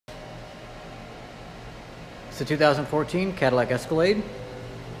It's a 2014 Cadillac Escalade.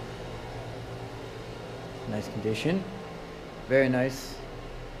 Nice condition. Very nice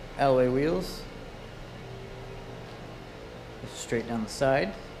alloy wheels. Just straight down the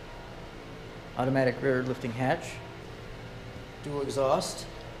side. Automatic rear lifting hatch. Dual exhaust.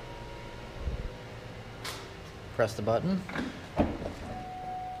 Press the button.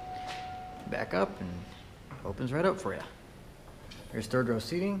 Back up and opens right up for you. There's third row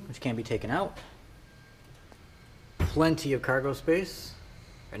seating, which can be taken out. Plenty of cargo space.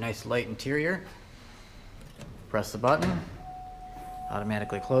 A nice light interior. Press the button.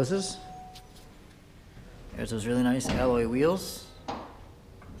 Automatically closes. There's those really nice alloy wheels.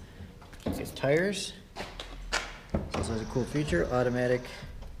 These tires. This is a cool feature. Automatic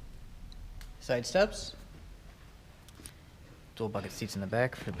side steps. Dual bucket seats in the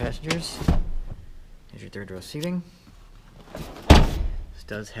back for the passengers. Here's your third row seating. This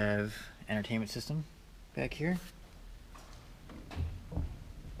does have entertainment system back here.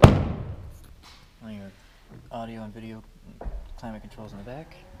 All your audio and video climate controls in the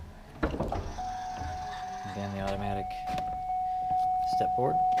back. Again, the automatic step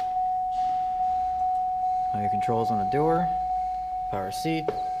board. All your controls on the door. Power seat.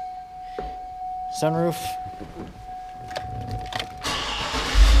 Sunroof.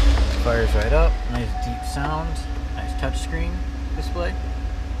 Fires right up. Nice deep sound. Nice touchscreen display.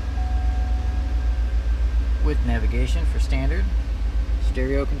 With navigation for standard.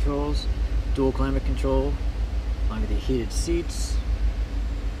 Stereo controls. Dual climate control. Along with the heated seats.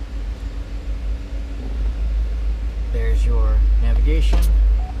 There's your navigation.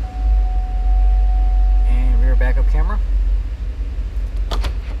 And rear backup camera.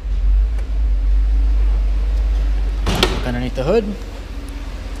 Look underneath the hood.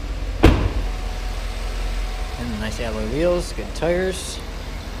 And the nice alloy wheels, good tires.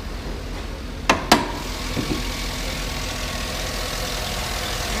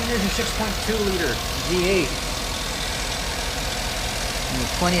 And here's your 6.2 liter V8. And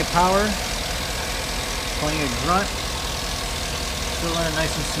with plenty of power, plenty of grunt, still running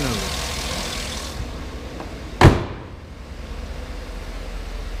nice and smooth.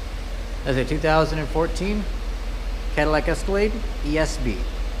 That's a 2014 Cadillac Escalade ESB.